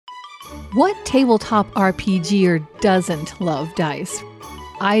What tabletop RPGer doesn't love dice?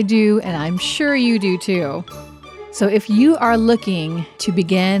 I do, and I'm sure you do too. So if you are looking to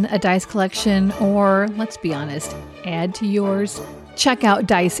begin a dice collection, or let's be honest, add to yours, check out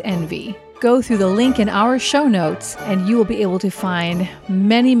Dice Envy. Go through the link in our show notes and you will be able to find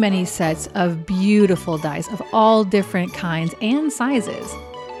many, many sets of beautiful dice of all different kinds and sizes.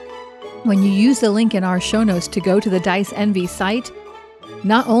 When you use the link in our show notes to go to the Dice Envy site,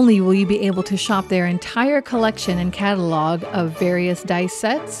 not only will you be able to shop their entire collection and catalog of various dice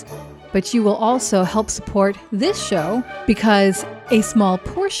sets, but you will also help support this show because a small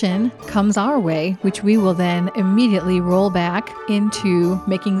portion comes our way, which we will then immediately roll back into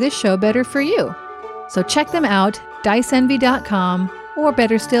making this show better for you. So check them out, diceenvy.com, or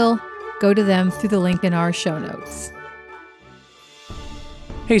better still, go to them through the link in our show notes.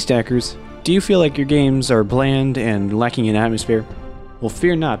 Hey Stackers, do you feel like your games are bland and lacking in atmosphere? Well,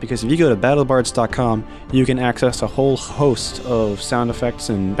 fear not, because if you go to battlebards.com, you can access a whole host of sound effects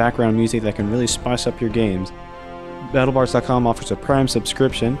and background music that can really spice up your games. Battlebards.com offers a Prime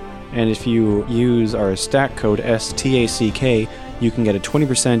subscription, and if you use our stack code STACK, you can get a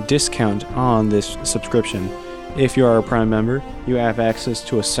 20% discount on this subscription. If you are a Prime member, you have access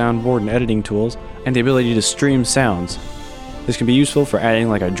to a soundboard and editing tools, and the ability to stream sounds. This can be useful for adding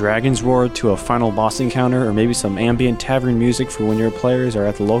like a dragon's roar to a final boss encounter, or maybe some ambient tavern music for when your players are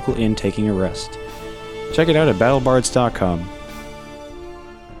at the local inn taking a rest. Check it out at battlebards.com.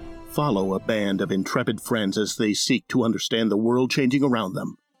 Follow a band of intrepid friends as they seek to understand the world changing around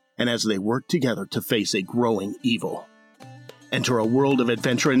them, and as they work together to face a growing evil. Enter a world of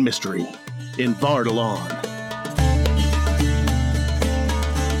adventure and mystery in Vardalon.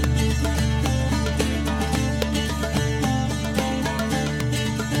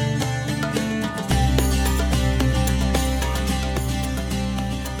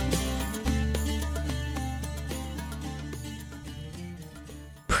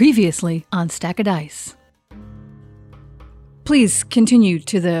 Previously on Stack of Dice. Please continue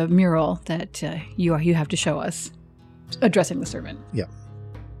to the mural that you have to show us, addressing the servant. Yeah.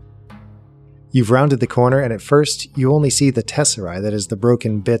 You've rounded the corner, and at first you only see the tesserae, that is the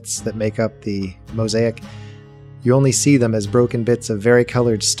broken bits that make up the mosaic. You only see them as broken bits of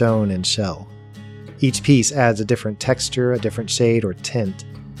varicolored stone and shell. Each piece adds a different texture, a different shade or tint.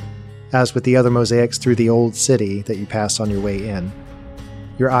 As with the other mosaics through the old city that you passed on your way in,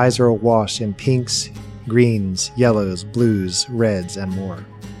 your eyes are awash in pinks, greens, yellows, blues, reds, and more.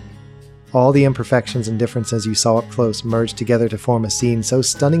 All the imperfections and differences you saw up close merged together to form a scene so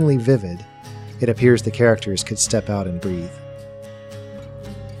stunningly vivid, it appears the characters could step out and breathe.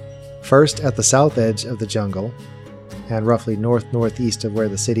 First, at the south edge of the jungle, and roughly north-northeast of where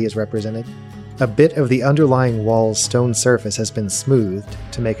the city is represented, a bit of the underlying wall's stone surface has been smoothed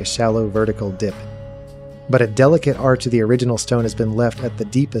to make a shallow vertical dip. But a delicate arch of the original stone has been left at the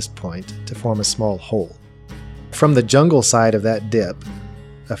deepest point to form a small hole. From the jungle side of that dip,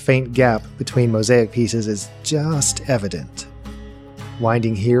 a faint gap between mosaic pieces is just evident,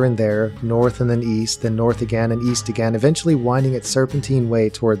 winding here and there, north and then east, then north again and east again, eventually winding its serpentine way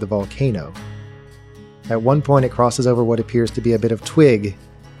toward the volcano. At one point it crosses over what appears to be a bit of twig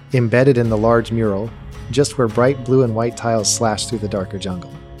embedded in the large mural, just where bright blue and white tiles slash through the darker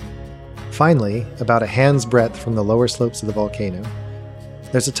jungle. Finally, about a hand's breadth from the lower slopes of the volcano,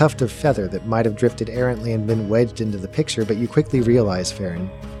 there's a tuft of feather that might have drifted errantly and been wedged into the picture, but you quickly realize, Farron,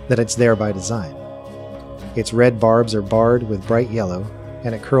 that it's there by design. Its red barbs are barred with bright yellow,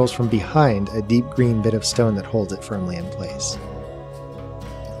 and it curls from behind a deep green bit of stone that holds it firmly in place.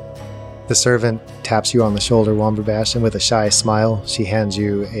 The servant taps you on the shoulder, Womberbash, and with a shy smile, she hands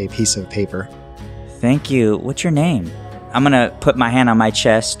you a piece of paper. Thank you. What's your name? I'm going to put my hand on my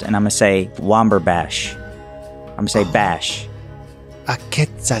chest, and I'm going to say Womberbash. I'm going to say Bash.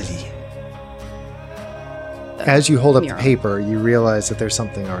 Aketzali. As you hold up the paper, you realize that there's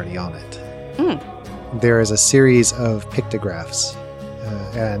something already on it. There is a series of pictographs,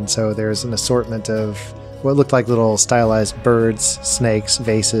 and so there's an assortment of what looked like little stylized birds, snakes,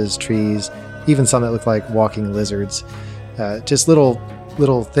 vases, trees, even some that look like walking lizards. Just little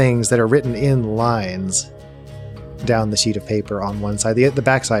things that are written in lines down the sheet of paper on one side. The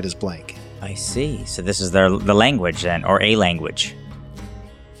back side is blank. I see. So this is the language then, or a language.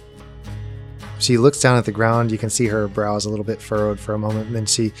 She looks down at the ground. You can see her brows a little bit furrowed for a moment, and then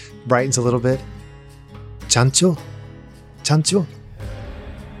she brightens a little bit. Chancho? Chancho?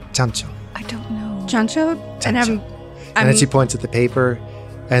 Chancho. I don't know. Chancho? Chancho. And then she points at the paper,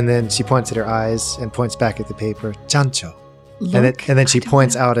 and then she points at her eyes and points back at the paper. Chancho. And then she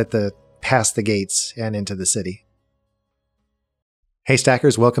points out at past the gates and into the city. Hey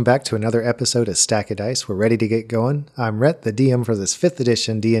Stackers, welcome back to another episode of Stack of Dice. We're ready to get going. I'm Rhett, the DM for this 5th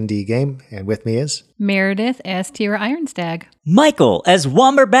edition D&D game, and with me is... Meredith as Tira Ironstag. Michael as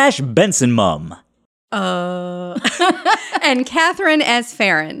Womberbash Benson Mum. And Catherine as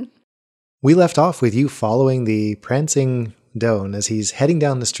Farron. We left off with you following the prancing Doan as he's heading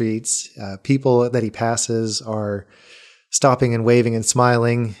down the streets. People that he passes are stopping and waving and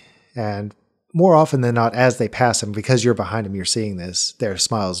smiling, and more often than not, as they pass him, because you're behind him, you're seeing this, their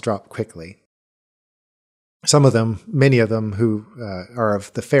smiles drop quickly. Some of them, many of them who are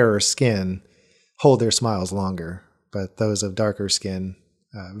of the fairer skin, hold their smiles longer, but those of darker skin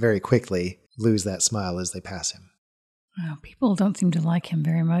very quickly lose that smile as they pass him. Oh, people don't seem to like him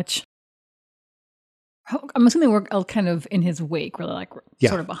very much. I'm assuming we're kind of in his wake, really, like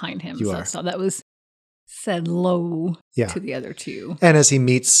sort of behind him. You are. So that was said low to the other two. And as he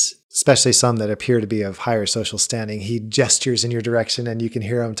meets, especially some that appear to be of higher social standing, he gestures in your direction and you can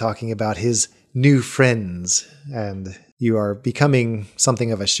hear him talking about his new friends. And you are becoming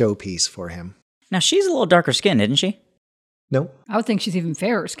something of a showpiece for him. Now, she's a little darker skinned, isn't she? No? I would think she's even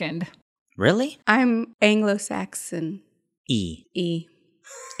fairer skinned. Really? I'm Anglo-Saxon. E.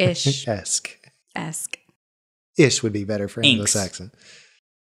 Ish. Esque. Esque. Would be better for Inks. Anglo-Saxon.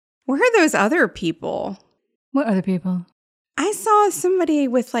 Where are those other people? What other people? I saw somebody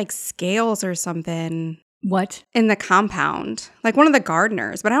with like scales or something What? in the compound. Like one of the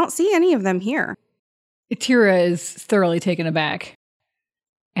gardeners, but I don't see any of them here. Tira is thoroughly taken aback.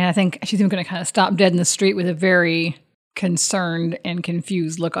 And I think she's even going to kind of stop dead in the street with a very concerned and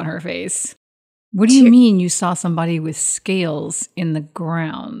confused look on her face. What do you mean you saw somebody with scales in the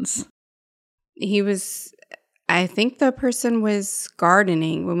grounds? I think the person was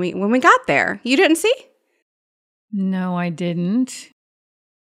gardening when we got there. You didn't see? No, I didn't.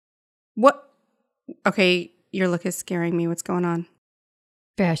 What? Okay, your look is scaring me. What's going on?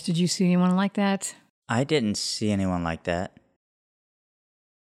 Bash, did you see anyone like that? I didn't see anyone like that.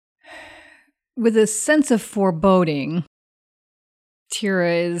 With a sense of foreboding,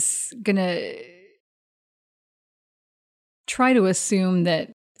 Tira is going to try to assume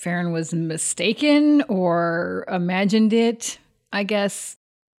that Farron was mistaken or imagined it, I guess,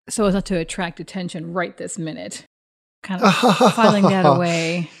 so as not to attract attention right this minute. Kind of filing that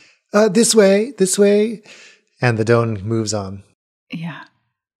away. This way. And the Doan moves on. Yeah.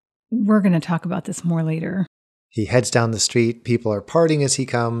 We're going to talk about this more later. He heads down the street. People are parting as he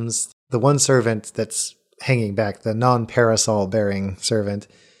comes. The one servant that's hanging back, the non-parasol bearing servant,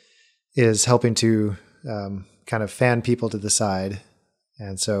 is helping to kind of fan people to the side.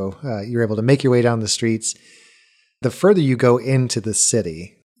 And so you're able to make your way down the streets. The further you go into the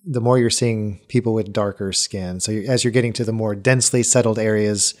city, the more you're seeing people with darker skin. So as you're getting to the more densely settled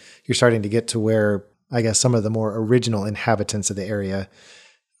areas, you're starting to get to where, I guess, some of the more original inhabitants of the area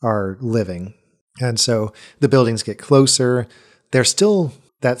are living. And so the buildings get closer. They're still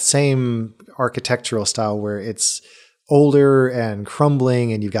that same architectural style where it's older and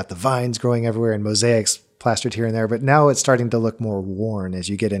crumbling, and you've got the vines growing everywhere and mosaics plastered here and there, but now it's starting to look more worn as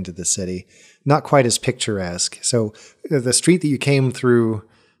you get into the city. Not quite as picturesque. So the street that you came through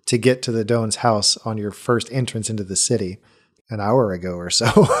to get to the Doan's house on your first entrance into the city an hour ago or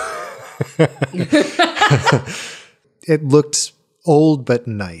so, it looked old but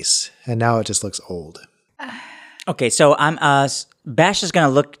nice, and now it just looks old. Okay, so I'm Bash is going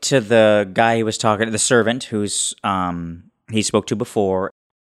to look to the guy he was talking to, the servant who's he spoke to before.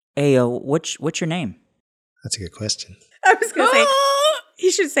 Hey, what's your name? That's a good question. I was going to say,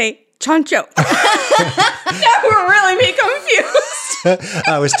 you should say Chancho. That would really be confused.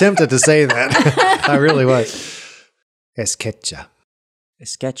 I was tempted to say that. I really was. Esquecha.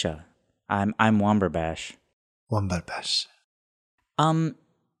 I'm Womberbash. Womberbash.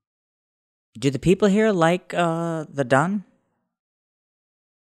 Do the people here like the Don?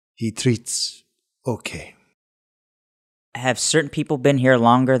 He treats okay. Have certain people been here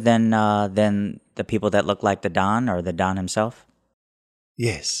longer than the people that look like the Don or the Don himself?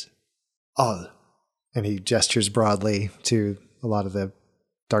 Yes. All. And he gestures broadly to a lot of the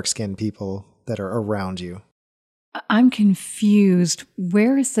dark-skinned people that are around you. I'm confused.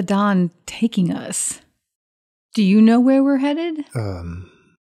 Where is the Don taking us? Do you know where we're headed?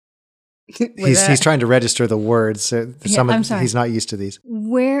 He's trying to register the words. I'm sorry. He's not used to these.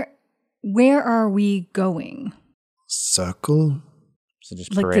 Where are we going? Circle? So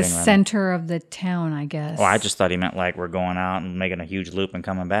just Like the parading around. center of the town, I guess. Oh, I just thought he meant like we're going out and making a huge loop and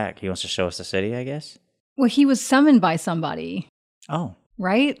coming back. He wants to show us the city, I guess. Well, he was summoned by somebody, Oh.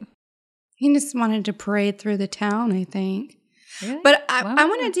 right? He just wanted to parade through the town, I think. Really? But I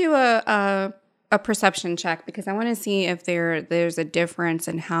want to do a a perception check because I want to see if there's a difference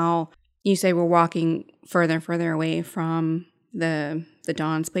in how you say we're walking further and further away from the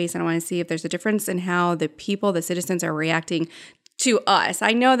Dawn's place. And I want to see if there's a difference in how the people, the citizens, are reacting to us.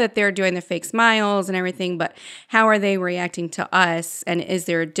 I know that they're doing the fake smiles and everything, but how are they reacting to us? And is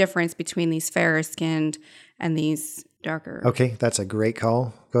there a difference between these fairer skinned and these darker? Okay, that's a great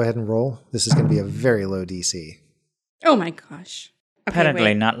call. Go ahead and roll. This is going to be a very low DC. Oh my gosh. Okay, Apparently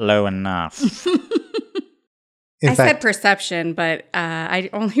wait. not low enough. I said perception, but I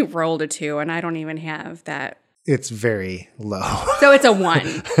only rolled a 2 and I don't even have that. It's very low. So it's a 1.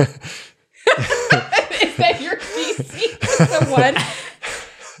 Is that your DC? It's a 1?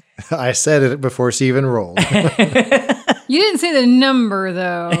 I said it before she even rolled. You didn't say the number,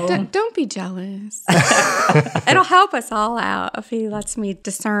 though. Don't be jealous. It'll help us all out if he lets me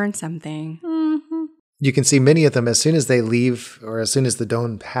discern something. Mm-hmm. You can see many of them as soon as they leave or as soon as the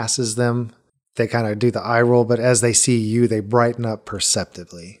Doan passes them, they kind of do the eye roll, but as they see you, they brighten up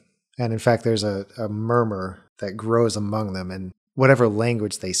perceptibly. And in fact, there's a murmur that grows among them, and whatever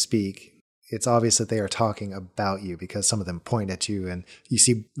language they speak, it's obvious that they are talking about you because some of them point at you and you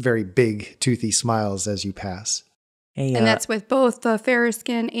see very big, toothy smiles as you pass. Hey, And that's with both the fairer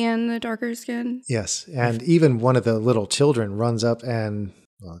skin and the darker skin. Yes, and even one of the little children runs up and,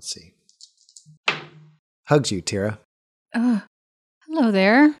 well, let's see, hugs you, Tira. Hello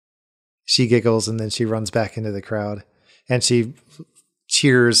there. She giggles and then she runs back into the crowd and she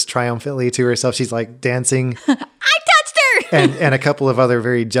cheers triumphantly to herself. She's like dancing. I touched her! And a couple of other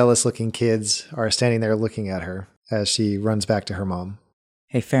very jealous looking kids are standing there looking at her as she runs back to her mom.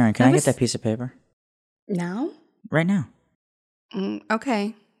 Hey, Farron, can I get that piece of paper? Now? Right now.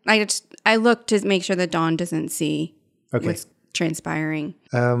 Okay. I look to make sure that Dawn doesn't see what's transpiring.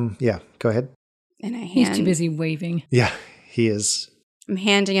 Yeah, go ahead. And I He's too busy waving. Yeah, he is. I'm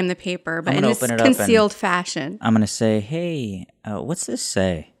handing him the paper, but I'm in gonna this open it up concealed fashion. I'm going to say, hey, what's this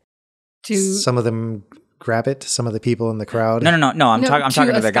say? To Some of them grab it, some of the people in the crowd. No. I'm No, talking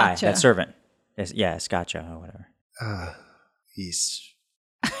to to the guy, Escacha. that servant. Yeah, Escacha or whatever. He's...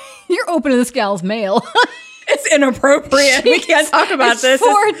 You're opening this gal's mail. It's inappropriate. We can't talk about It's this.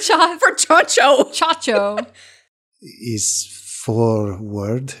 for Chancho. Chacho. He's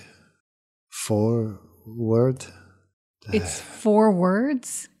forward. Forward. It's 4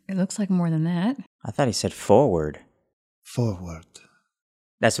 words. It looks like more than that. I thought he said forward. Forward.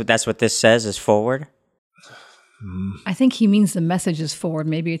 That's what this says is forward? I think he means the message is forward.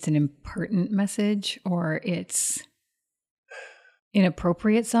 Maybe it's an impertinent message or it's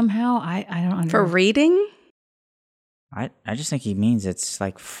inappropriate somehow. I don't understand. For reading? I just think he means it's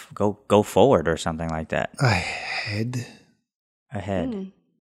like go forward or something like that. Ahead. Ahead.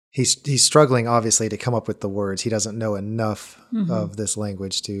 He's struggling, obviously, to come up with the words. He doesn't know enough of this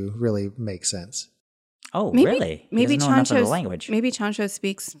language to really make sense. Oh, Maybe, really? He Maybe doesn't know enough of the Chancho's language. Maybe Chancho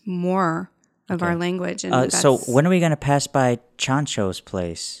speaks more of our language. And So when are we going to pass by Chancho's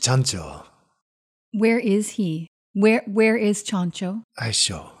place? Chancho. Where is he? Where is Chancho? I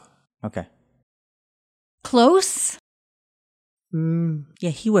show. Okay. Close? Yeah,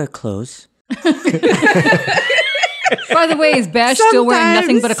 he wear clothes. By the way, is Bash still wearing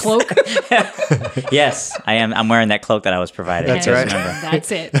nothing but a cloak? Yes, I am. I'm wearing that cloak that I was provided. That's I right. just remember.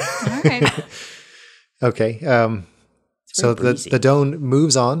 That's it. All right. Okay. So the Doan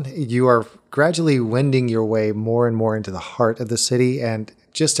moves on. You are gradually wending your way more and more into the heart of the city. And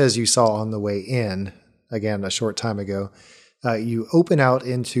just as you saw on the way in, again, a short time ago, you open out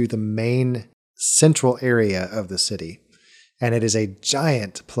into the main central area of the city. And it is a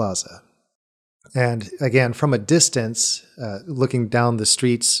giant plaza. And again, from a distance, looking down the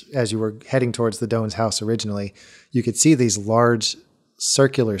streets as you were heading towards the Doan's house originally, you could see these large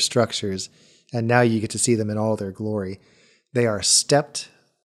circular structures, and now you get to see them in all their glory. They are stepped.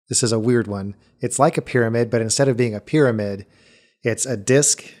 This is a weird one. It's like a pyramid, but instead of being a pyramid, it's a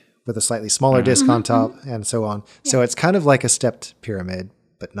disc with a slightly smaller disc on top, and so on. Yeah. So it's kind of like a stepped pyramid,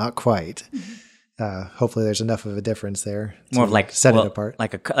 but not quite. Hopefully there's enough of a difference there. More of like set it apart.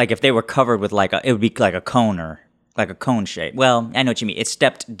 Like if they were covered with it would be like a cone or like a cone shape. Well, I know what you mean. It's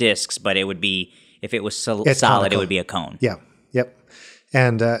stepped discs, but it would be, if it was solid, it would be a cone. Yeah. Yep.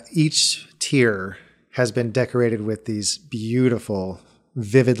 And each tier has been decorated with these beautiful,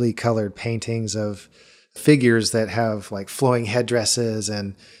 vividly colored paintings of figures that have like flowing headdresses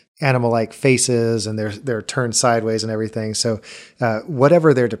and animal-like faces, and they're turned sideways and everything. So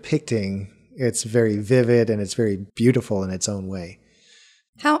whatever they're depicting, it's very vivid and it's very beautiful in its own way.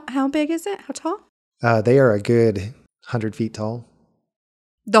 How big is it? How tall? They are a good 100 feet tall.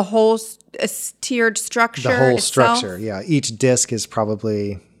 The whole tiered structure. The whole itself? structure, yeah. Each disc is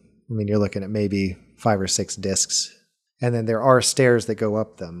probably I mean, you're looking at maybe 5 or 6 discs. And then there are stairs that go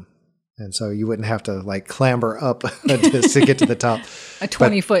up them. And so you wouldn't have to like clamber up a disc to get to the top. A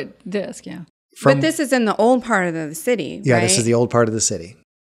 20-foot disc, yeah. But this is in the old part of the city, Yeah, right? this is the old part of the city.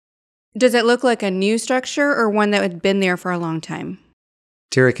 Does it look like a new structure or one that had been there for a long time?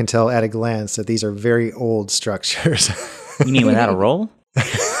 Tira can tell at a glance that these are very old structures. You mean without a roll?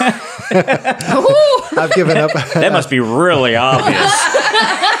 I've given up. That must be really obvious.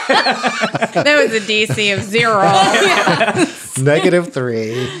 That was a DC of 0.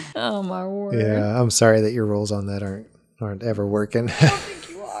 -3. Oh, my word. Yeah, I'm sorry that your rolls on that aren't ever working.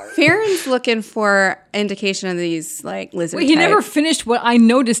 Farron's looking for indication of these like lizard Wait, he types. never finished what I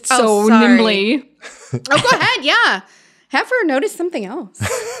noticed so sorry. nimbly. Oh, go ahead. Yeah. Have her notice something else.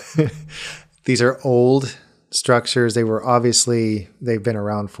 These are old structures. They've been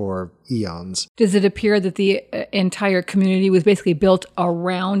around for eons. Does it appear that the entire community was basically built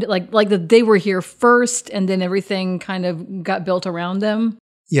around, like that they were here first and then everything kind of got built around them?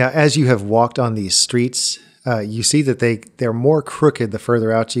 Yeah, as you have walked on these streets, you see that they're more crooked the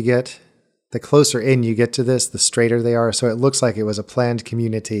further out you get. The closer in you get to this, the straighter they are. So it looks like it was a planned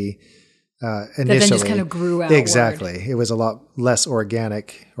community initially. That then just kind of grew outward. Exactly. It was a lot less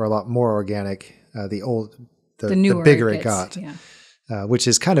organic, or a lot more organic. The newer bigger it gets, got, yeah. which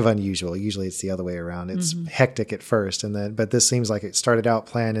is kind of unusual. Usually it's the other way around. It's hectic at first, but this seems like it started out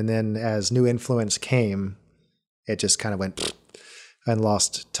planned, and then as new influence came, it just kind of went and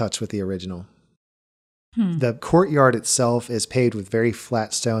lost touch with the original. The courtyard itself is paved with very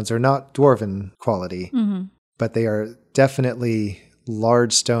flat stones. They're not dwarven quality, but they are definitely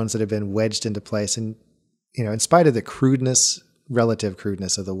large stones that have been wedged into place. And, in spite of the relative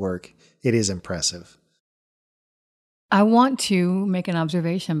crudeness of the work, it is impressive. I want to make an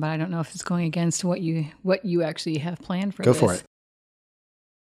observation, but I don't know if it's going against what you actually have planned for Go this. for it.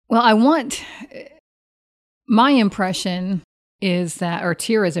 Well, my impression is that, or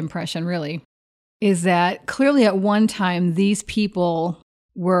Tira's impression really, is that clearly at one time these people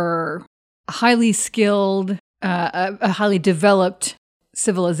were highly skilled, a highly developed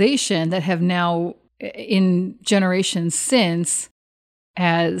civilization that have now, in generations since,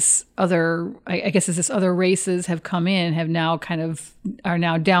 as other races have come in, have now are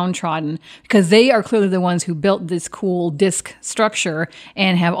now downtrodden, because they are clearly the ones who built this cool disc structure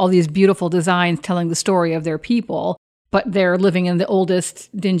and have all these beautiful designs telling the story of their people, but they're living in the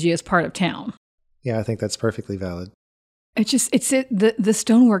oldest, dingiest part of town. Yeah, I think that's perfectly valid. The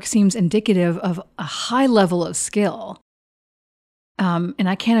stonework seems indicative of a high level of skill. And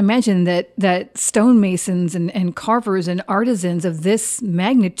I can't imagine that stonemasons and carvers and artisans of this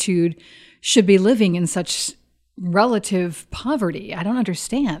magnitude should be living in such relative poverty. I don't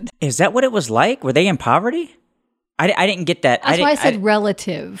understand. Is that what it was like? Were they in poverty? I didn't get that. That's why I said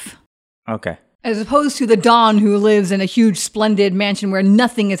relative. Okay. As opposed to the Don who lives in a huge, splendid mansion where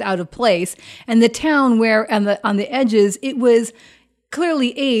nothing is out of place, and the town where on the edges it was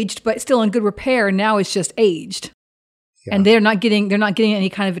clearly aged but still in good repair. Now it's just aged. Yeah. And they're not getting any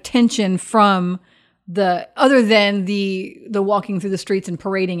kind of attention from other than the walking through the streets and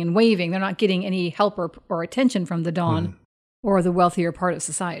parading and waving. They're not getting any help or attention from the Don or the wealthier part of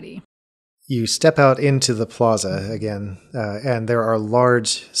society. You step out into the plaza again, and there are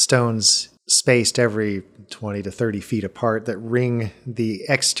large stones spaced every 20 to 30 feet apart that ring the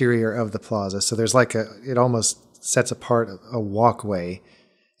exterior of the plaza. So there's it almost sets apart a walkway.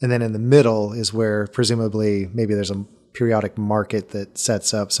 And then in the middle is where presumably maybe there's a periodic market that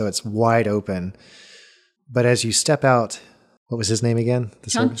sets up, so it's wide open. But as you step out, what was his name again?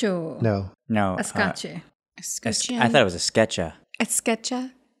 Chancho. No. Ascache. I thought it was a sketcha.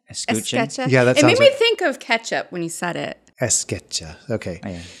 Esquecha? Escuchen? Yeah, that it sounds made me think of ketchup when you said it. Esquecha. Okay. Oh,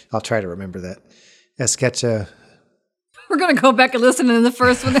 yeah. I'll try to remember that. Esquecha. We're going to go back and listen to the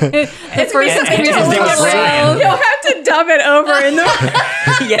first one. You'll have to dub it over in the...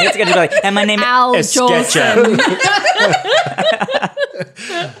 Yeah, it's going to be like, and my name Al is Jolson.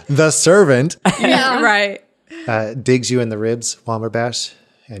 The servant. Yeah, right. Digs you in the ribs, Walmerbash,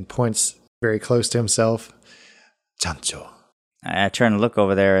 and points very close to himself. Chancho. I turn and look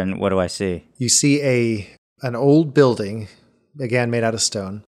over there, and what do I see? You see an old building, again made out of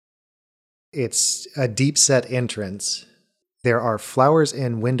stone. It's a deep-set entrance. There are flowers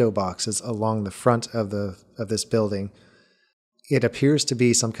in window boxes along the front of this building. It appears to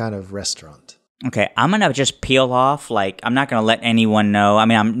be some kind of restaurant. Okay, I'm going to just peel off. I'm not going to let anyone know. I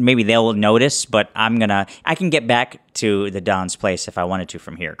mean, maybe they'll notice, but I can get back to the Don's place if I wanted to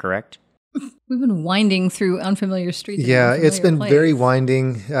from here, correct? We've been winding through unfamiliar streets. Yeah, it's been very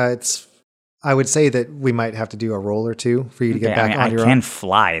winding. It's I would say that we might have to do a roll or two for you to get back on your own. I can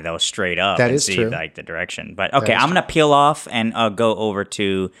fly though straight up That and is see true. like the direction. But okay, I'm gonna peel off and go over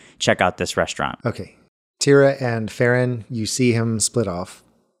to check out this restaurant. Okay. Tira and Farron, you see him split off.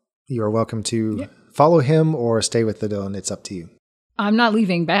 You are welcome to follow him or stay with the Don. It's up to you. I'm not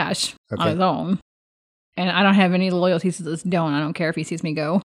leaving Bash on his own. And I don't have any loyalties to this Don. I don't care if he sees me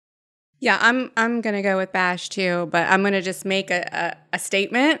go. Yeah, I'm gonna go with Bash too, but I'm gonna just make a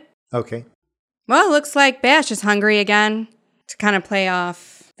statement. Okay. Well, it looks like Bash is hungry again, to kind of play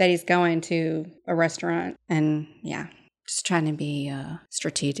off that he's going to a restaurant, and yeah, just trying to be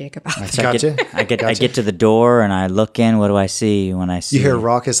strategic about it. So Gotcha. I get to the door and I look in. What do I see when I see? You hear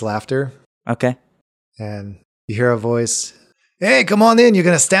raucous laughter, Okay. and you hear a voice. Hey, come on in. You're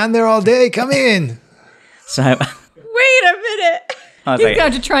going to stand there all day. Come in. So I Wait a minute. was You've like,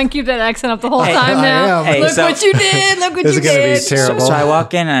 got to try and keep that accent up the whole Hey, time I now. am. Hey, Look so- what you did. Look what This you is going to be did. terrible. so I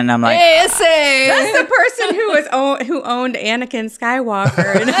walk in and I'm like, Hey, say. That's the person who owned Anakin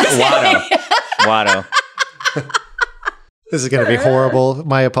Skywalker. Watto. This is going to be horrible.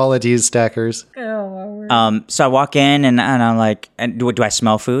 My apologies, Stackers. So I walk in and I'm like, and do I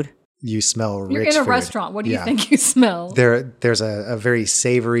smell food? You smell rich You're in a food. restaurant. What do you Yeah. think you smell? There's a very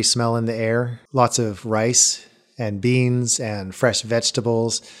savory smell in the air. Lots of rice and beans and fresh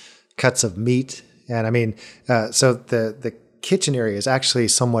vegetables, cuts of meat. And I mean, so the kitchen area is actually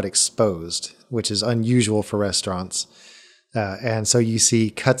somewhat exposed, which is unusual for restaurants. And so you see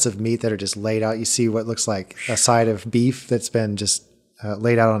cuts of meat that are just laid out. You see what looks like a side of beef that's been just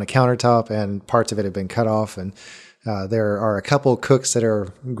laid out on a countertop, and parts of it have been cut off. And there are a couple cooks that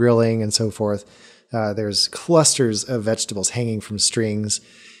are grilling and so forth. There's clusters of vegetables hanging from strings.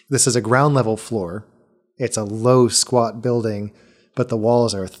 This is a ground level floor. It's a low, squat building, but the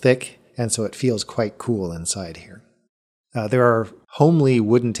walls are thick, and so it feels quite cool inside here. There are homely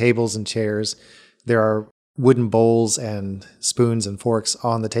wooden tables and chairs. There are wooden bowls and spoons and forks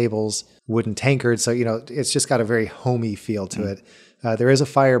on the tables, wooden tankards. So, it's just got a very homey feel to it. There is a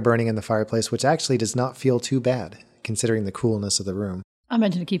fire burning in the fireplace, which actually does not feel too bad, considering the coolness of the room. I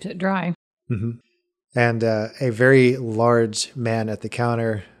imagine it keeps it dry. Mm-hmm. And a very large man at the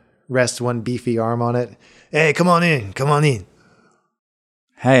counter rests one beefy arm on it. Hey, come on in. Come on in.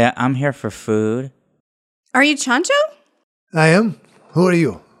 Hey, I'm here for food. Are you Chancho? I am. Who are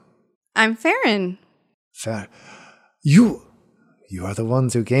you? I'm Farron. Fair. You are the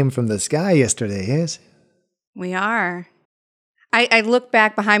ones who came from the sky yesterday, yes? We are. I look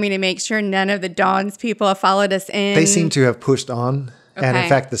back behind me to make sure none of the Dawn's people have followed us in. They seem to have pushed on. And in Okay.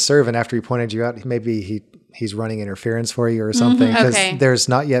 fact, the servant, after he pointed you out, maybe he's running interference for you or something, because Okay. there's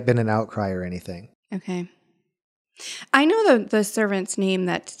not yet been an outcry or anything. Okay. I know the servant's name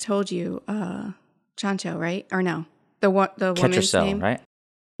that told you, Chancho, right? Or no? The woman's Ketracel, name? right?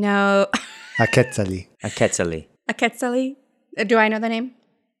 No. Aketzali. A Quetzali. Quetzali? Do I know the name?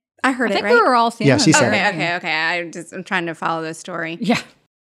 I heard I it, think right? we were all seeing Yeah, she said Okay. I'm trying to follow the story. Yeah.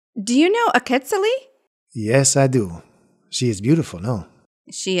 Do you know Quetzali? Yes, I do. She is beautiful, no?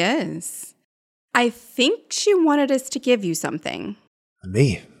 She is. I think she wanted us to give you something.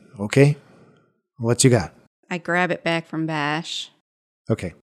 Me? Okay. What you got? I grab it back from Bash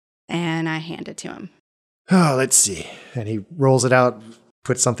Okay. and I hand it to him. Oh, let's see. And he rolls it out,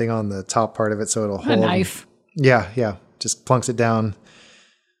 puts something on the top part of it so it'll A hold. knife. Yeah. Just plunks it down.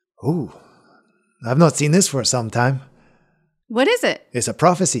 Ooh. I've not seen this for some time. What is it? It's a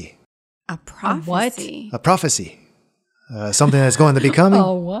prophecy. A prophecy. A prophecy. Something that's going to be coming.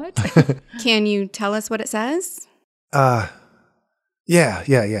 Oh, what? Can you tell us what it says? Yeah.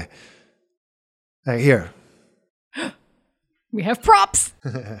 Here. We have props.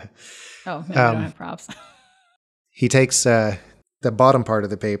 Oh, no, we don't have props. He takes the bottom part of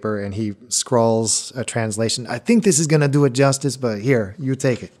the paper and he scrawls a translation. I think this is going to do it justice, but here, you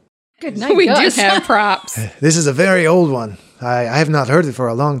take it. Good night, We Gus. do have props. This is a very old one. I have not heard it for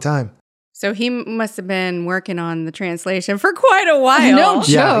a long time. So he must have been working on the translation for quite a while. No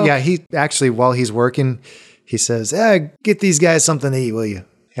joke. Yeah. He actually, while he's working, he says, "Get these guys something to eat, will you?"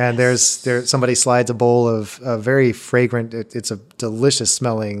 And there's somebody slides a bowl of a very fragrant. It's a delicious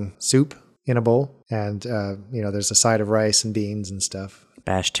smelling soup in a bowl, and there's a side of rice and beans and stuff.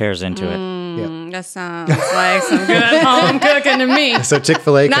 Bash tears into it. That sounds like some good home cooking to me. So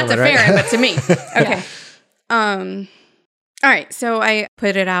Chick-fil-A Not coming, to right? Farron, but to me. Okay. All right. So I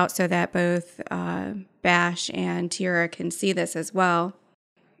put it out so that both Bash and Tira can see this as well.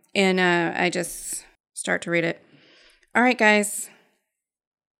 And I just start to read it. All right, guys.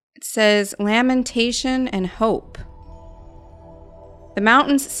 It says, lamentation and hope. The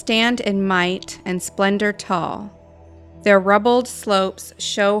mountains stand in might and splendor tall. Their rubbled slopes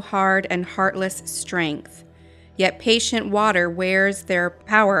show hard and heartless strength, yet patient water wears their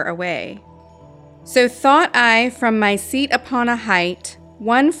power away. So thought I from my seat upon a height,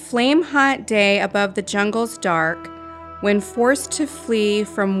 one flame-hot day above the jungle's dark, when forced to flee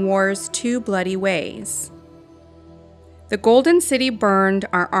from war's two bloody ways. The golden city burned,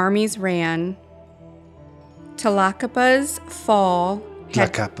 our armies ran. Tlacapa's fall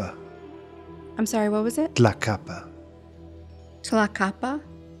had... Tlacapa. I'm sorry, what was it? Tlacapa. Tlacapa?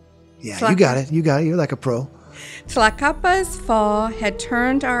 Yeah, you got it. You got it. You're like a pro. Tlacapa's fall had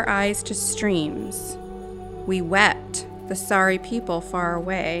turned our eyes to streams. We wept, the sorry people far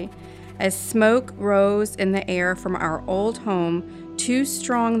away, as smoke rose in the air from our old home, too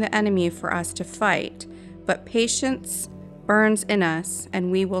strong the enemy for us to fight, but patience burns in us,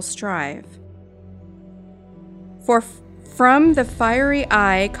 and we will strive. For from the fiery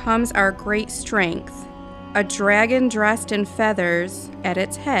eye comes our great strength, a dragon dressed in feathers at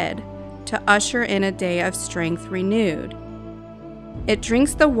its head, to usher in a day of strength renewed. It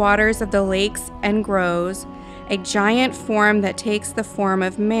drinks the waters of the lakes and grows, a giant form that takes the form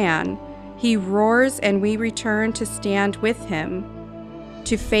of man. He roars and we return to stand with him,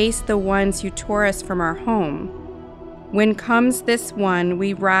 to face the ones who tore us from our home. When comes this one,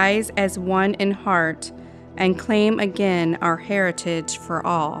 we rise as one in heart and claim again our heritage for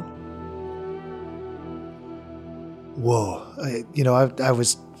all. Whoa. I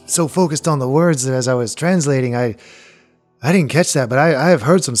was so focused on the words that as I was translating, I didn't catch that, but I have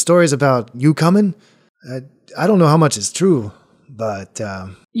heard some stories about you coming. I don't know how much is true, but...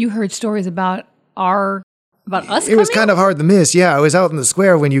 You heard stories about us It was kind of hard to miss. Yeah, I was out in the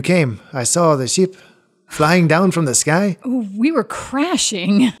square when you came. I saw the ship flying down from the sky. We were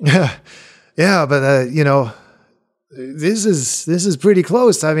crashing. Yeah, but, this is pretty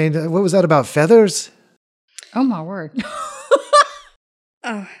close. I mean, what was that about feathers? Oh, my word.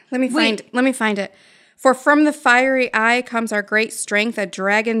 Oh, let me find it. For from the fiery eye comes our great strength, a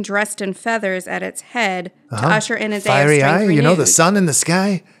dragon dressed in feathers at its head, to usher in a day fiery of strength eye, renewed. the sun in the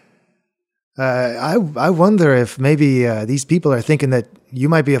sky. I wonder if maybe these people are thinking that you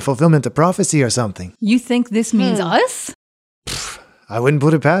might be a fulfillment of prophecy or something. You think this means us? I wouldn't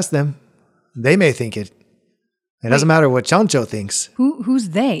put it past them. They may think it. It doesn't matter what Chancho thinks. Who's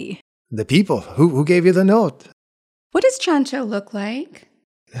they? The people. Who gave you the note? What does Chancho look like?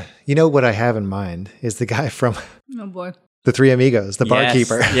 You know what I have in mind is the guy from Oh, boy. The Three Amigos, the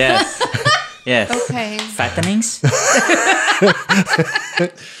barkeeper. Yes. Yes. Okay. Fattenings?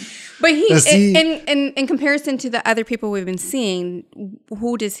 But he, in comparison to the other people we've been seeing,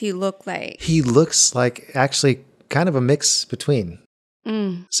 who does he look like? He looks like actually kind of a mix between.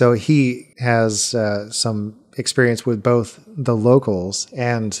 So he has some experience with both the locals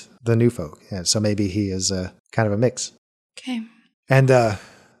and the new folk. And so maybe he is kind of a mix. Okay. And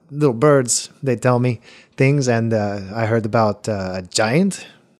little birds, they tell me things. And I heard about a giant.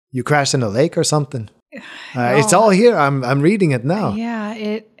 You crashed in a lake or something. It's all here. I'm reading it now.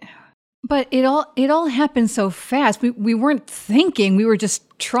 Yeah, but it all happened so fast. We weren't thinking. We were just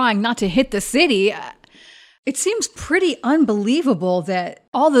trying not to hit the city. It seems pretty unbelievable that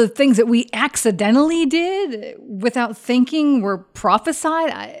all the things that we accidentally did without thinking were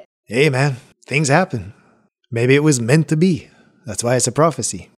prophesied. Hey, man, things happen. Maybe it was meant to be. That's why it's a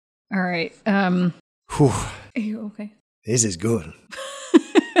prophecy. All right. Whew. Are you okay? This is good.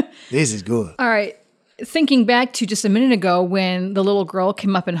 This is good. All right. Thinking back to just a minute ago when the little girl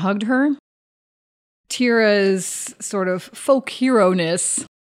came up and hugged her, Tira's sort of folk hero-ness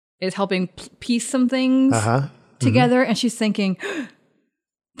is helping piece some things together, and she's thinking,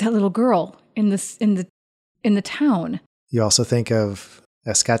 that little girl in the town. You also think of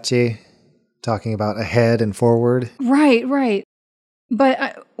Escache talking about ahead and forward. Right.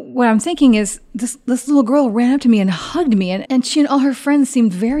 But what I'm thinking is this little girl ran up to me and hugged me, and she and all her friends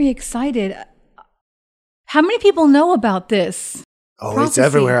seemed very excited. How many people know about this? Oh, prophecy? It's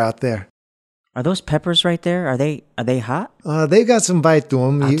everywhere out there. Are those peppers right there? Are they hot? They got some bite to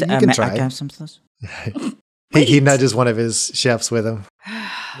them. You can try. I can have some of those. He nudges one of his chefs with him.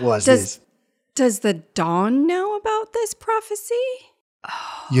 Does the Dawn know about this prophecy?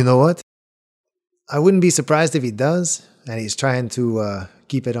 You know what? I wouldn't be surprised if he does, and he's trying to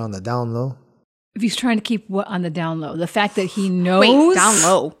keep it on the down low. If he's trying to keep what on the down low? The fact that he knows? Wait, down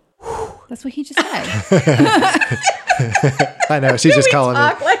low. That's what he just said. I know, she's just calling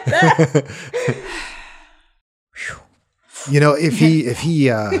talk me. like that? If he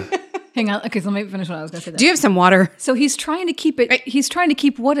Hang on. Okay, so let me finish what I was going to say. Do you have some water? So he's trying to keep it. He's trying to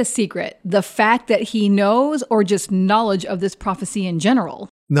keep what a secret? The fact that he knows, or just knowledge of this prophecy in general?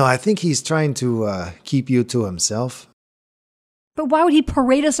 No, I think he's trying to keep you to himself. But why would he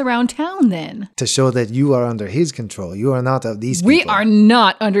parade us around town then? To show that you are under his control. You are not of these people. We are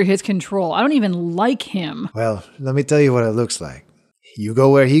not under his control. I don't even like him. Well, let me tell you what it looks like. You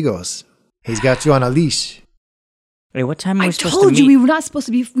go where he goes. He's got you on a leash. Wait, what time are we I supposed to told meet? you we were not supposed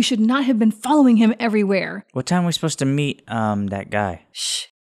to be. We should not have been following him everywhere. What time are we supposed to meet that guy? Shh.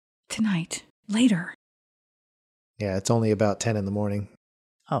 Tonight. Later. Yeah, it's only about 10 in the morning.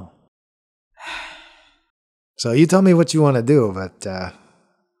 Oh. So you tell me what you want to do, but I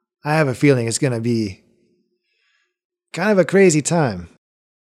have a feeling it's going to be kind of a crazy time.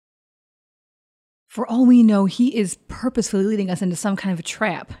 For all we know, he is purposefully leading us into some kind of a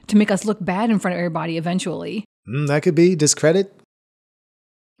trap to make us look bad in front of everybody eventually. That could be discredit.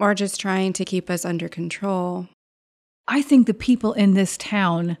 Or just trying to keep us under control. I think the people in this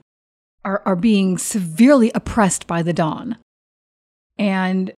town are being severely oppressed by the Dawn.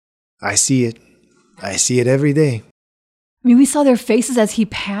 And I see it. I see it every day. I mean, we saw their faces as he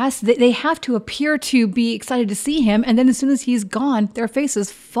passed. They have to appear to be excited to see him, and then as soon as he's gone, their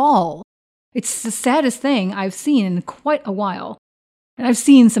faces fall. It's the saddest thing I've seen in quite a while. And I've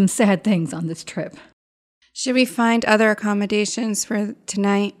seen some sad things on this trip. Should we find other accommodations for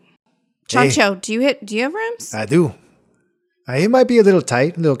tonight? Chancho, do you have rooms? I do. It might be a little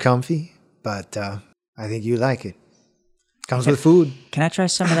tight, a little comfy, but I think you like it. Comes with food. Can I try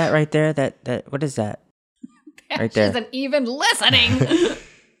some of that right there? That what is that? Right there. She isn't even listening.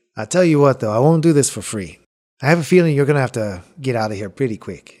 I tell you what, though, I won't do this for free. I have a feeling you're going to have to get out of here pretty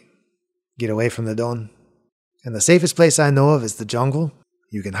quick. Get away from the Dawn. And the safest place I know of is the jungle.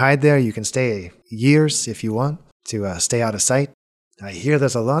 You can hide there. You can stay years if you want to stay out of sight. I hear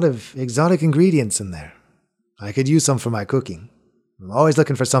there's a lot of exotic ingredients in there. I could use some for my cooking. I'm always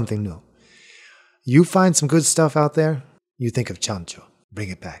looking for something new. You find some good stuff out there, you think of Chancho. Bring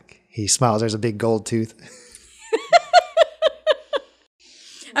it back. He smiles. There's a big gold tooth.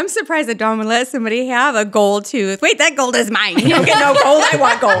 I'm surprised that Dawn would let somebody have a gold tooth. Wait, that gold is mine. You don't get no gold. I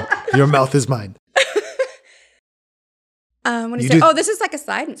want gold. Your mouth is mine. What do you say? Oh, this is like a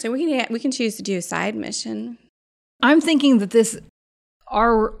side. So we can choose to do a side mission. I'm thinking that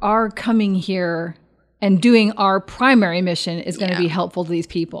our coming here and doing our primary mission is going to be helpful to these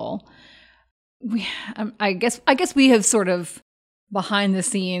people. I guess we have sort of behind the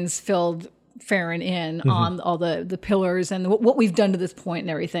scenes filled Farron in on all the pillars and what we've done to this point and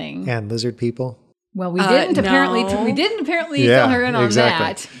everything. And lizard people. Well, we didn't apparently. No. We didn't apparently fill her in on exactly.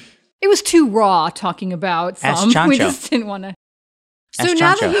 that. It was too raw talking about some. Ask Chancho. We just didn't want to. So Ask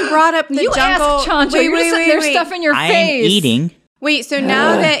now Chancho. that he brought up the You jungle, ask Chancho. You're sitting there stuffing your I face. am eating. Wait, so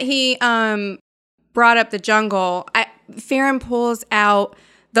now that he brought up the jungle, Farron pulls out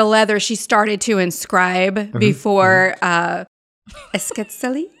the leather she started to inscribe before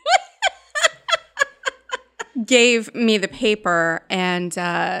Esquetzeli gave me the paper, and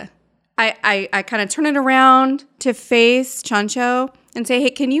I kind of turn it around to face Chancho and say, "Hey,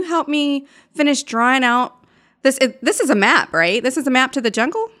 can you help me finish drawing out this? This is a map, right? This is a map to the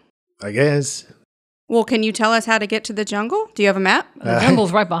jungle." I guess. Well, can you tell us how to get to the jungle? Do you have a map? The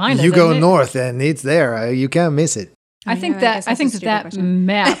jungle's right behind us. You go isn't it? north and it's there. You can't miss it. I think I that guess I think that's a that stupid question.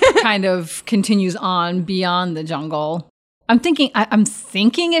 map kind of continues on beyond the jungle. I'm thinking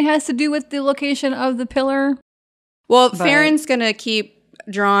it has to do with the location of the pillar. Well, But- Farron's going to keep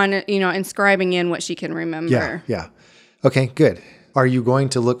drawing, inscribing in what she can remember. Yeah. Okay, good. Are you going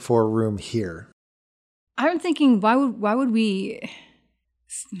to look for a room here? I'm thinking, why would we?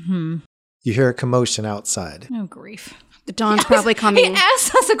 You hear a commotion outside. Oh grief! The Dawn's probably coming. He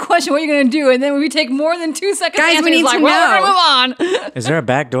asked us a question, "What are you going to do?" And then we take more than 2 seconds. Guys, to answer, we he's need like, to well, know. we're gonna move on. Is there a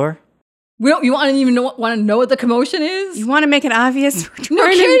back door? We don't. You want to even want to know what the commotion is? You want to make it obvious? No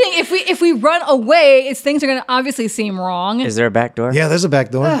kidding. If we run away, things are going to obviously seem wrong. Is there a back door? Yeah, there's a back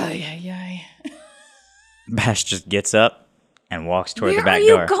door. Ay. Bash just gets up and walks toward Where the back are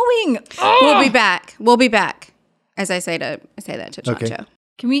you door. going? We'll be back. As I say that to Chancho. Okay.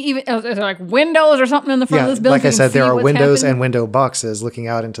 Can we even? Is there like windows or something in the front Yeah, of this building? like I so we can said, there see are what's windows happening? and window boxes looking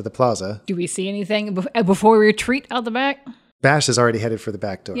out into the plaza. Do we see anything before we retreat out the back? Bash is already headed for the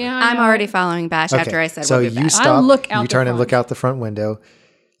back door. Yeah, I I'm know. already following Bash after I said so we'll be you back. stop. I'll look out you the turn and look front. out the front window.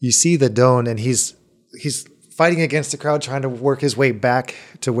 You see the Doan, and he's fighting against the crowd, trying to work his way back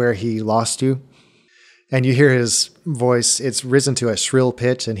to where he lost you. And you hear his voice. It's risen to a shrill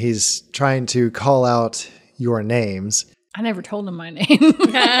pitch, and he's trying to call out your names, I never told him my name.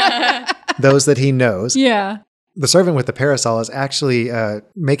 those that he knows. Yeah. The servant with the parasol is actually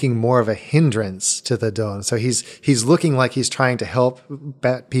making more of a hindrance to the Doan. So he's looking like he's trying to help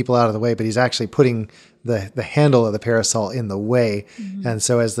bat people out of the way, but he's actually putting the handle of the parasol in the way. And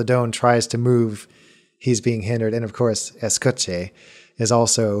so as the Doan tries to move, he's being hindered. And of course, Escuche is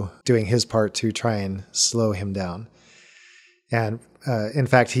also doing his part to try and slow him down. And in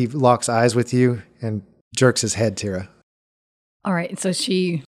fact, he locks eyes with you and jerks his head, Tira. All right, so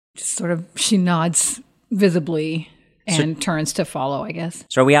she she nods visibly and turns to follow, I guess.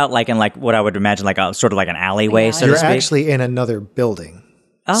 So are we out like in like what I would imagine like a sort of like an alleyway, Yeah. so You're to speak? actually in another building.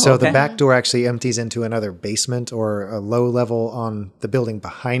 Oh, So okay. the back door actually empties into another basement or a low level on the building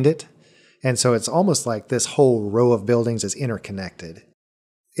behind it. And so it's almost like this whole row of buildings is interconnected.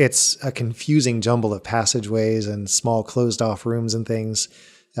 It's a confusing jumble of passageways and small closed off rooms and things.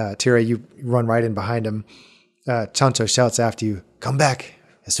 Tira, you run right in behind him. Chancho shouts after you, "Come back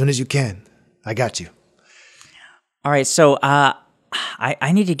as soon as you can. I got you." All right, so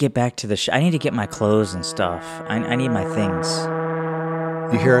I need to get back to the I need to get my clothes and stuff. I need my things.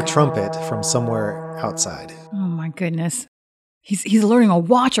 You hear a trumpet from somewhere outside. Oh my goodness. He's alerting a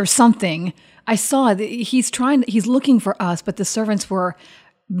watch or something. I saw that he's looking for us, but the servants were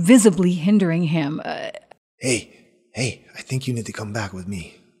visibly hindering him. Hey, I think you need to come back with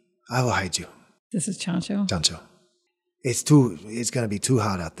me. I will hide you. This is Chancho. Chancho. It's gonna be too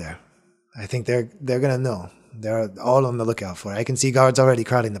hot out there. I think they're gonna know. They're all on the lookout for it. I can see guards already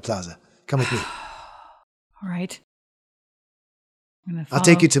crowding the plaza. Come with me. All right. I'll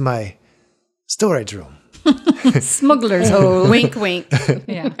take you to my storage room. Smuggler's hole. Wink, wink.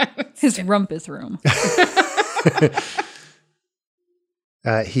 Yeah. His rumpus room.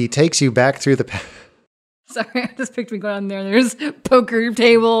 He takes you back through the Sorry, I just pictured me going on there. There's poker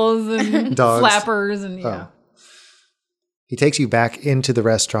tables and Dogs. flappers and yeah. He takes you back into the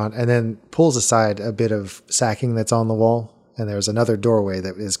restaurant and then pulls aside a bit of sacking that's on the wall. And there's another doorway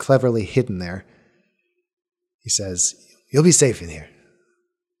that is cleverly hidden there. He says, "You'll be safe in here.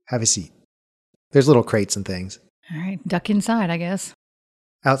 Have a seat." There's little crates and things. All right, duck inside, I guess.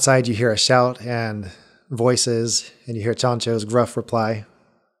 Outside, you hear a shout and voices, and you hear Chancho's gruff reply.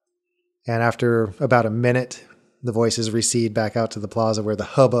 And after about a minute, the voices recede back out to the plaza where the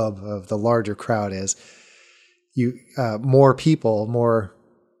hubbub of the larger crowd is. More people, more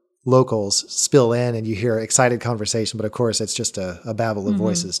locals spill in, and you hear excited conversation, but of course it's just a babble of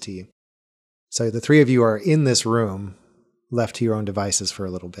voices to you. So the three of you are in this room, left to your own devices for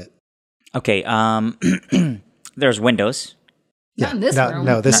a little bit. Okay, there's windows. Not in this room.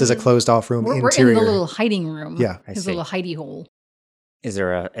 No, this is a closed-off room, We're interior. in the little hiding room. Yeah. I His see. little hidey hole. Is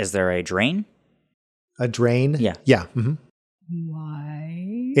there a drain? A drain? Yeah. Yeah. Mm-hmm.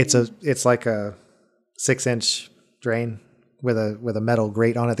 Why? It's like a 6-inch drain with a metal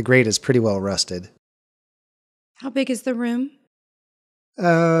grate on it. The grate is pretty well rusted. How big is the room?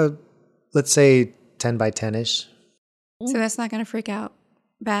 Let's say 10 by 10-ish. So that's not going to freak out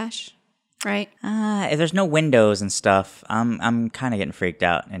Bash, right? If there's no windows and stuff, I'm kind of getting freaked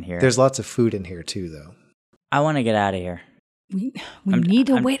out in here. There's lots of food in here too, though. I want to get out of here. We need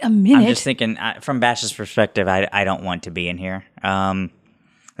to wait a minute. I'm just thinking, from Bash's perspective, I don't want to be in here. Let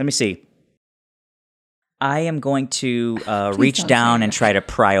me see. I am going to reach don't down say and that. try to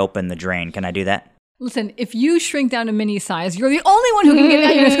pry open the drain. Can I do that? Listen, if you shrink down to mini size, you're the only one who can get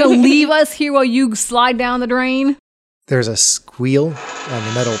out. You're just going to leave us here while you slide down the drain? There's a squeal, and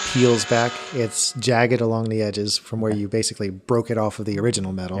the metal peels back. It's jagged along the edges from where you basically broke it off of the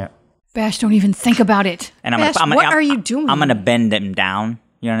original metal. Yeah. Bash, don't even think about it. And Bash, what are you doing? I'm going to bend them down.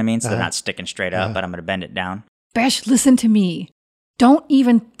 You know what I mean? So they're not sticking straight up, but I'm going to bend it down. Bash, listen to me. Don't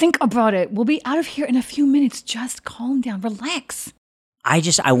even think about it. We'll be out of here in a few minutes. Just calm down. Relax. I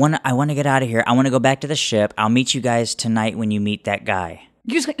want to get out of here. I want to go back to the ship. I'll meet you guys tonight when you meet that guy.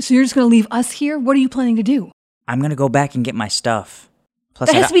 So you're just going to leave us here? What are you planning to do? I'm going to go back and get my stuff. Plus,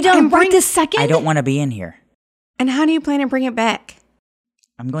 That has to be done right this second? I don't want to be in here. And how do you plan to bring it back?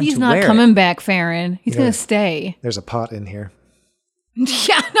 I'm going He's to not wear coming it. back, Farron. He's going to stay. There's a pot in here.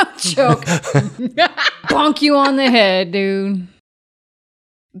 Yeah, no joke. Bonk you on the head, dude.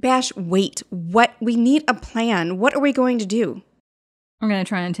 Bash, wait. What? We need a plan. What are we going to do? I'm going to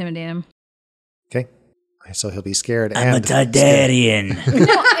try and intimidate him. Okay. So he'll be scared. I'm a and scared. Targaryen.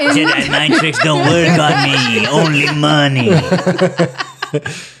 Jedi mind tricks don't work on me. Only money.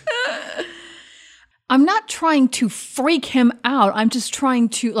 I'm not trying to freak him out. I'm just trying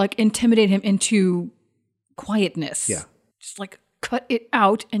to intimidate him into quietness. Yeah. Just cut it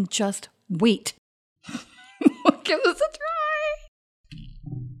out and just wait. Give this a try.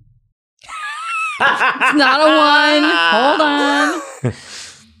 It's not a 1. Hold on.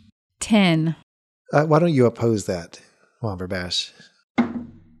 10. Why don't you oppose that, Womberbash?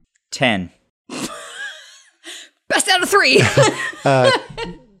 10. Best out of 3.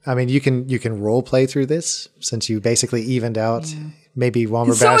 I mean, you can role play through this since you basically evened out maybe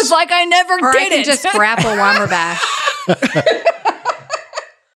Womberbash. So it's like I never Or did I can it. just grapple Womberbash.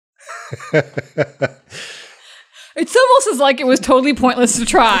 It's almost as like it was totally pointless to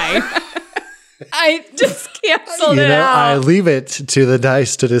try. I just canceled it I out. leave it to the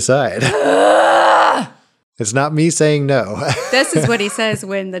dice to decide. It's not me saying no. This is what he says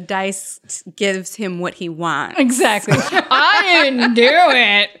when the dice gives him what he wants. Exactly. I didn't do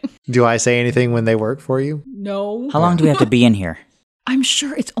it. Do I say anything when they work for you? No. How long do we have to be in here? I'm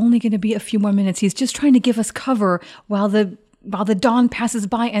sure it's only going to be a few more minutes. He's just trying to give us cover while the dawn passes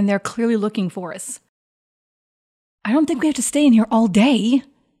by and they're clearly looking for us. I don't think we have to stay in here all day.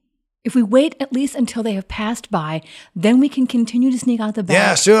 If we wait at least until they have passed by, then we can continue to sneak out the back.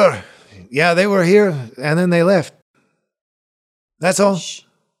 Yeah, sure. Yeah, they were here and then they left. That's all.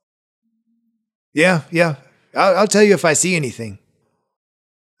 Yeah. I'll tell you if I see anything.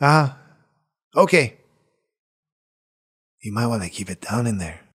 Okay. You might want to keep it down in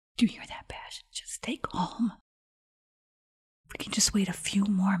there. Do you hear that, Bash? Just stay calm. We can just wait a few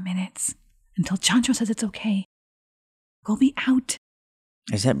more minutes until Chancho says it's okay. We'll be out.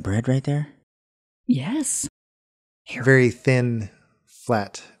 Is that bread right there? Yes. Very thin,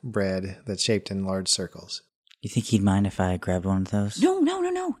 flat bread that's shaped in large circles. You think he'd mind if I grabbed one of those? No.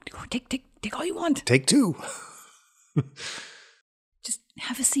 Take all you want. Take 2. Just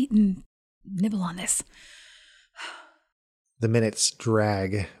have a seat and nibble on this. The minutes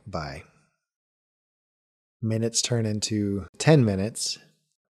drag by. Minutes turn into 10 minutes.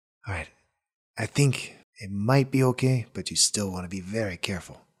 All right. I think it might be okay, but you still want to be very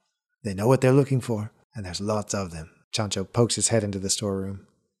careful. They know what they're looking for, and there's lots of them. Chancho pokes his head into the storeroom.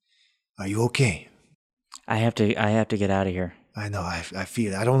 Are you okay? I have to get out of here. I know, I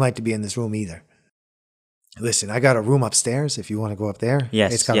feel it. I don't like to be in this room either. Listen, I got a room upstairs if you want to go up there.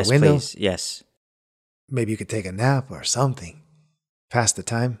 Yes, It's got yes, a window. please. Yes. Maybe you could take a nap or something. Pass the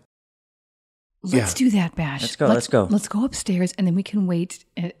time. Let's do that, Bash. Let's go. Let's go upstairs and then we can wait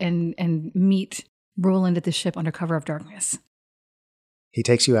and meet Roland at the ship under cover of darkness. He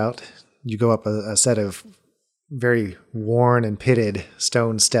takes you out. You go up a set of very worn and pitted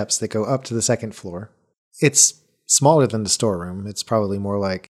stone steps that go up to the second floor. It's smaller than the storeroom. It's probably more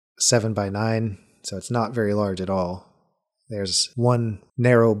like 7 by 9, so it's not very large at all. There's one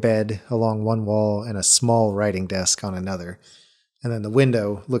narrow bed along one wall and a small writing desk on another. And then the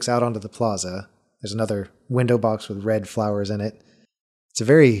window looks out onto the plaza. There's another window box with red flowers in it. It's a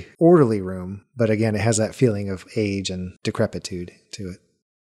very orderly room, but again, it has that feeling of age and decrepitude to it.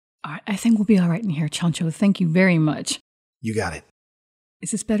 All right, I think we'll be all right in here, Chancho. Thank you very much. You got it. Is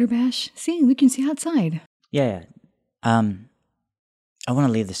this better, Bash? See, we can see outside. Yeah. I want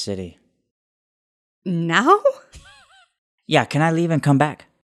to leave the city. Now? Yeah, can I leave and come back?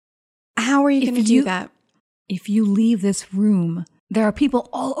 How are you If going to do you- that? If you leave this room, there are people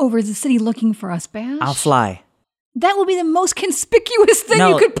all over the city looking for us, Bash. I'll fly. That will be the most conspicuous thing No,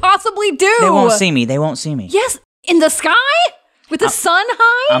 you could possibly do. They won't see me. They won't see me. Yes, in the sky? With the sun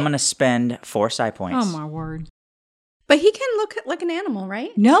high? I'm going to spend 4 psi points. Oh, my word. But he can look like an animal,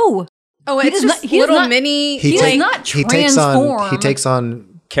 right? No. Oh, He it's does just not- he does little not- mini. He does not He transform. takes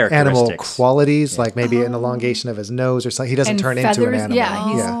on Characteristics. animal qualities, like maybe an elongation of his nose or something. He doesn't and turn feathers. into an animal.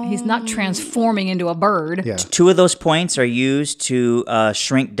 Yeah, he's not transforming into a bird. Yeah. 2 of those points are used to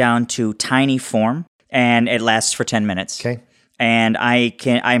shrink down to tiny form, and it lasts for 10 minutes. Okay. And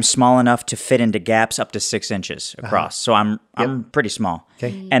I'm small enough to fit into gaps up to 6 inches across. So I'm pretty small.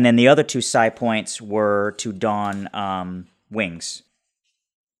 Okay. And then the other 2 psi points were to don wings.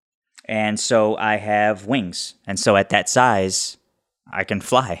 And so I have wings. And so at that size, I can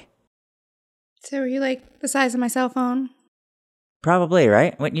fly. So are you like the size of my cell phone? Probably,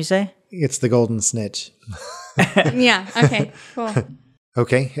 right? Wouldn't you say? It's the golden snitch. Yeah. Okay. Cool.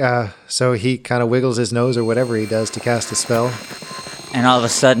 Okay. So he kind of wiggles his nose or whatever he does to cast a spell. And all of a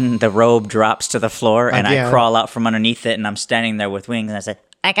sudden, the robe drops to the floor, and Again. I crawl out from underneath it, and I'm standing there with wings, and I say,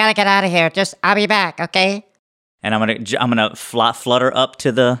 I gotta get out of here. I'll be back, okay? and I'm gonna flutter up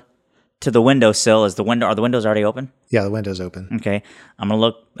to the windowsill. Are the windows already open? Yeah, the window's open. Okay, I'm gonna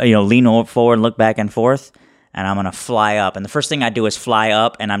look, lean over forward, and look back and forth, and I'm gonna fly up. And the first thing I do is fly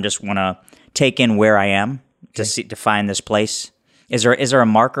up, and I'm just wanna take in where I am to find this place. Is there a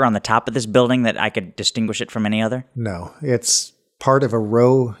marker on the top of this building that I could distinguish it from any other? No, it's part of a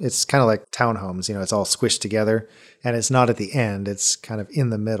row. It's kind of like townhomes, it's all squished together, and it's not at the end. It's kind of in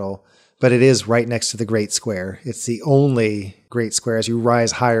the middle, but it is right next to the Great Square. It's the only Great Square as you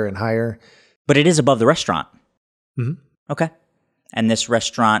rise higher and higher. But it is above the restaurant. Mhm. Okay. And this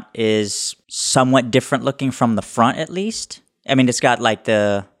restaurant is somewhat different looking from the front, at least. I mean, it's got like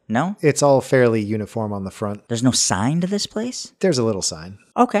the No? It's all fairly uniform on the front. There's no sign to this place? There's a little sign.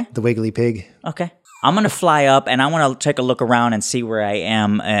 Okay. The Wiggly Pig. Okay. I'm going to fly up and I want to take a look around and see where I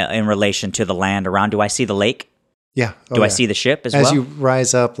am in relation to the land around. Do I see the lake? Yeah. Do I see the ship as well? As you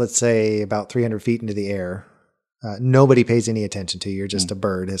rise up, let's say about 300 feet into the air, nobody pays any attention to you. You're just a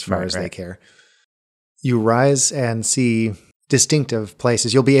bird as far as they care. You rise and see distinctive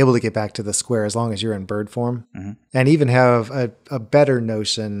places. You'll be able to get back to the square as long as you're in bird form, and even have a better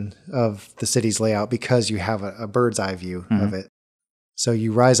notion of the city's layout because you have a bird's eye view of it. So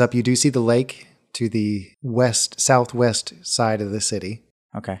you rise up, you do see the lake to the southwest side of the city.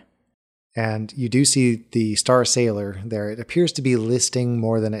 Okay. And you do see the Star Sailor there. It appears to be listing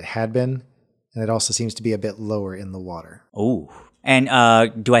more than it had been, and it also seems to be a bit lower in the water. Ooh.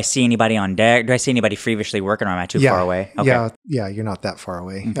 And do I see anybody on deck? Do I see anybody feverishly working, or am I too far away? Okay. Yeah, you're not that far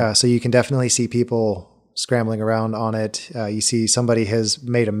away. So you can definitely see people scrambling around on it. You see somebody has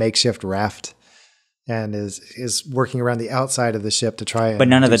made a makeshift raft and is working around the outside of the ship to try and But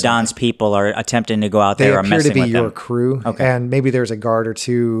none of do the Don's people are attempting to go out there or They appear messing to be with your them. crew, and maybe there's a guard or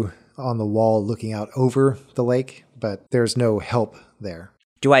two on the wall looking out over the lake, but there's no help there.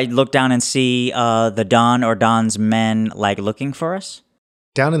 Do I look down and see the Don or Don's men looking for us?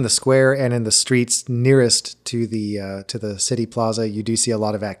 Down in the square and in the streets nearest to the city plaza, you do see a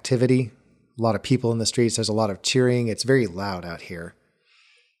lot of activity, a lot of people in the streets. There's a lot of cheering. It's very loud out here.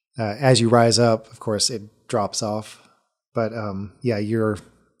 As you rise up, of course, it drops off. But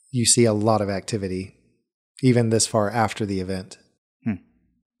you see a lot of activity, even this far after the event.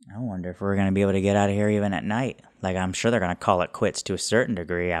 I wonder if we're going to be able to get out of here even at night. I'm sure they're going to call it quits to a certain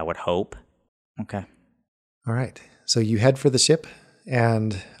degree, I would hope. Okay. All right. So you head for the ship,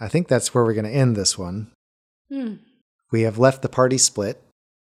 and I think that's where we're going to end this one. We have left the party split.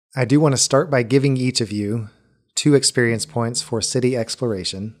 I do want to start by giving each of you 2 experience points for city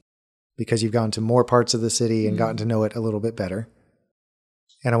exploration, because you've gone to more parts of the city and gotten to know it a little bit better.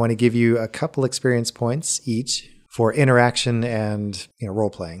 And I want to give you a couple experience points each for interaction and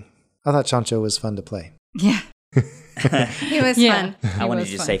role-playing. I thought Chancho was fun to play. Yeah. It was fun. I wanted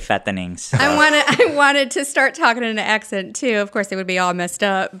you to say fattenings. I wanted to start talking in an accent too. Of course, it would be all messed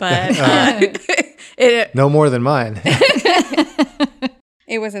up, but No more than mine.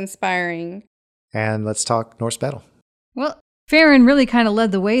 it was inspiring. And let's talk Norse battle. Well, Farron really kind of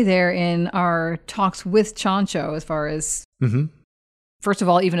led the way there in our talks with Chancho as far as, first of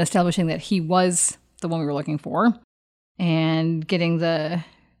all, even establishing that he was the one we were looking for and getting the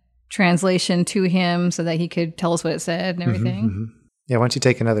translation to him so that he could tell us what it said and everything. Yeah, why don't you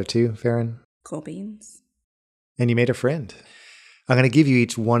take another 2, Farron? Cool beans. And you made a friend. I'm going to give you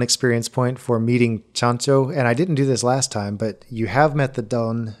each 1 experience point for meeting Chancho. And I didn't do this last time, but you have met the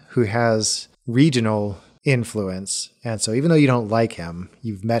Don who has regional influence. And so even though you don't like him,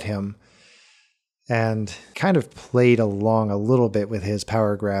 you've met him and kind of played along a little bit with his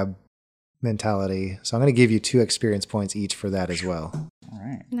power grab mentality. So I'm going to give you 2 experience points each for that as well. All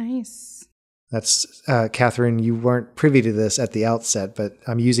right. Nice. That's, Catherine, you weren't privy to this at the outset, but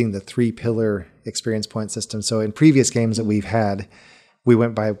I'm using the 3-pillar experience point system. So in previous games that we've had, we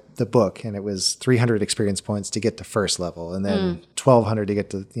went by the book, and it was 300 experience points to get to first level, and then 1,200 to get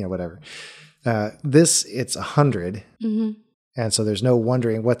to, whatever. This, it's 100. And so there's no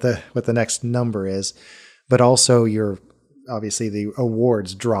wondering what the next number is, but also obviously the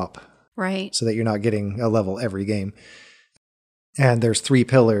awards drop. Right. So that you're not getting a level every game. And there's 3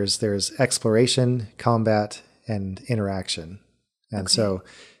 pillars. There's exploration, combat, and interaction. And so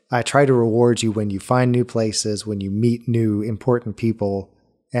I try to reward you when you find new places, when you meet new important people,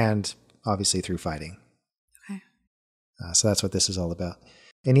 and obviously through fighting. Okay. So that's what this is all about.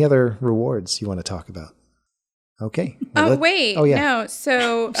 Any other rewards you want to talk about? Okay. Oh, wait. Oh, yeah. No.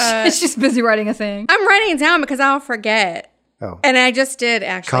 So It's just busy writing a thing. I'm writing it down because I'll forget. Oh. And I just did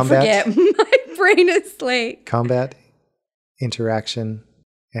actually Combat? forget. My brain is late. Combat, interaction,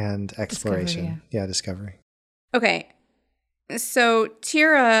 and exploration. Discovery, Discovery. Okay. So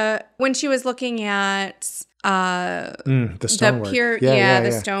Tira, when she was looking at The stonework.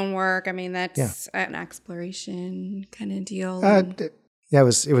 the stonework, I mean, that's an exploration kind of deal. It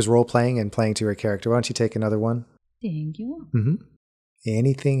was role playing and playing to her character. Why don't you take another one? Thank you.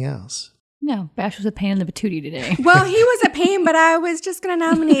 Anything else? No, Bash was a pain in the patootie today. Well, he was a pain, but I was just going to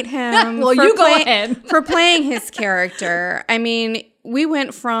nominate him. Well, you go ahead. For playing his character. I mean, we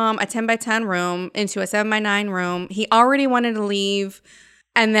went from a 10x10 room into a 7x9 room. He already wanted to leave.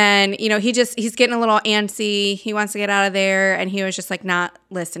 And then, he's getting a little antsy. He wants to get out of there. And he was just not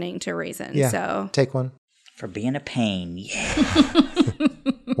listening to reason. Yeah, So take one. For being a pain. Yeah.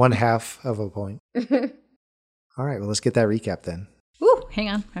 1/2 of a point. All right, well, let's get that recap then. Ooh, hang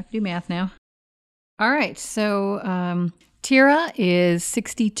on. I have to do math now. All right. So Tira is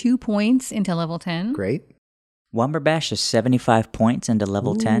 62 points into level 10. Great. Wumberbash is 75 points into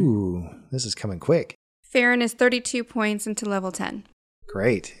level 10. Ooh, this is coming quick. Farron is 32 points into level 10.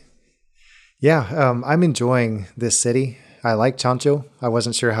 Great. Yeah, I'm enjoying this city. I like Chancho. I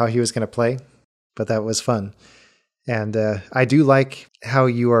wasn't sure how he was going to play, but that was fun. And I do like how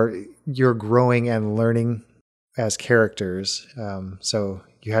you're growing and learning as characters. So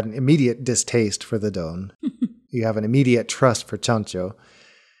you had an immediate distaste for the Don. You have an immediate trust for Chancho.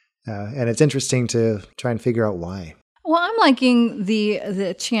 And it's interesting to try and figure out why. Well, I'm liking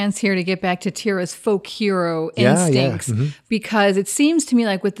the chance here to get back to Tira's folk hero instincts because it seems to me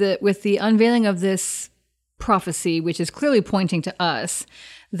like with the unveiling of this prophecy, which is clearly pointing to us,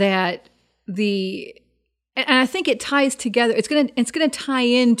 that and I think it ties together. It's gonna tie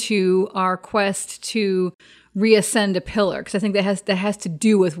into our quest to reascend a pillar because I think that has to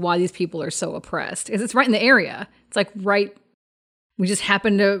do with why these people are so oppressed. Because it's right in the area. It's like right. We just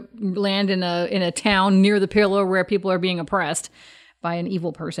happen to land in a town near the pillar where people are being oppressed by an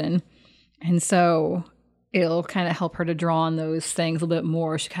evil person. And so it'll kind of help her to draw on those things a little bit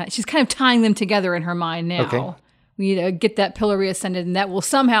more. She's kind of tying them together in her mind now. Okay. We need to get that pillar reascended, and that will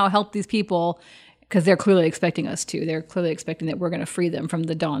somehow help these people because they're clearly expecting us to. They're clearly expecting that we're going to free them from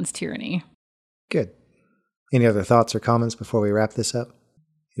the Dawn's tyranny. Good. Any other thoughts or comments before we wrap this up?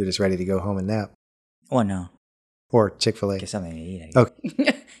 You're just ready to go home and nap. Oh, no. Or Chick-fil-A. Get something to eat.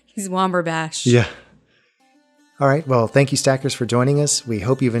 Okay. He's Womberbash. Yeah. All right. Well, thank you, Stackers, for joining us. We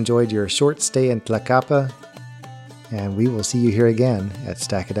hope you've enjoyed your short stay in Tlacapa. And we will see you here again at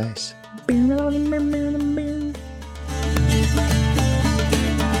Stack of Dice.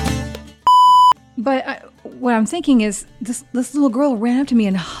 But what I'm thinking is this little girl ran up to me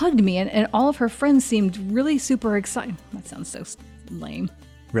and hugged me, and all of her friends seemed really super excited. That sounds so lame.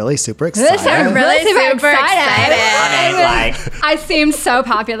 Really super excited. Really super excited. I mean, I seemed so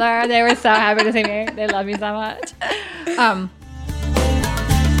popular. They were so happy to see me. They love me so much.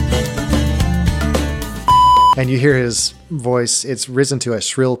 And you hear his voice. It's risen to a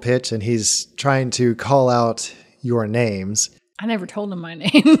shrill pitch, and he's trying to call out your names. I never told him my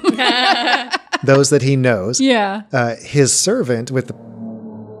name. Those that he knows. Yeah. His servant with the...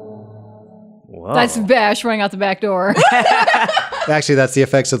 Whoa. That's Bash running out the back door. Actually, that's the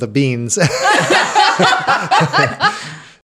effects of the beans.